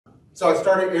So I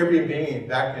started Airbnb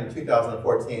back in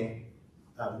 2014.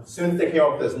 Soon as they came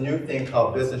up with this new thing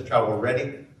called Business Travel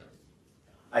Ready,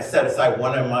 I set aside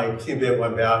one of my 2-bed,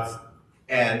 1-baths,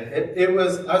 and I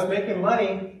was making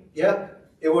money. Yeah,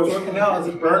 it was working out.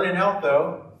 It was burning out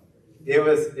though. It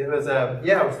was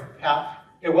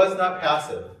not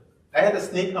passive. I had to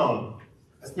sneak home.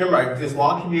 I remember I did this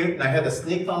long commute, and I had to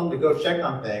sneak home to go check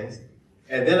on things,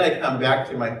 and then I come back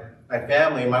to my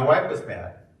family, and my wife was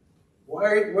mad.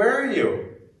 Where are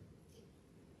you?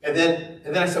 And then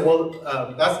I said, well,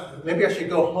 maybe I should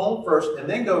go home first and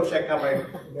then go check out my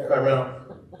rental.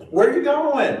 Where are you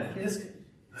going?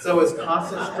 So it was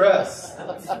constant stress.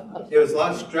 It was a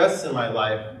lot of stress in my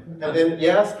life. And then,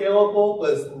 scalable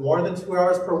was more than 2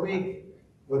 hours per week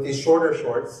with these shorter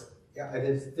shorts. Yeah, it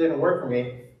just didn't work for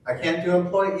me. I can't do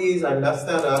employees. I messed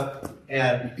that up,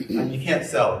 and you can't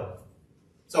sell it.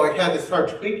 So I had to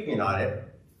start tweaking on it.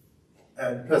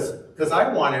 Because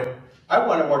I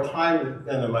wanted more time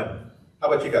than the money. How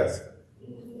about you guys?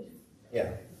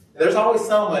 Yeah. There's always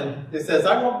someone who says,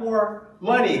 I want more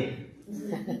money.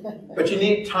 But you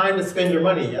need time to spend your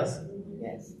money, yes?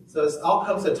 Yes. So it all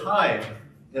comes to time.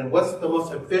 And what's the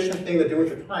most efficient thing to do with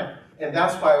your time? And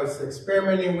that's why I was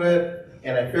experimenting with,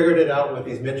 and I figured it out with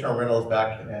these midterm rentals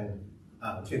back in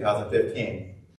 2015.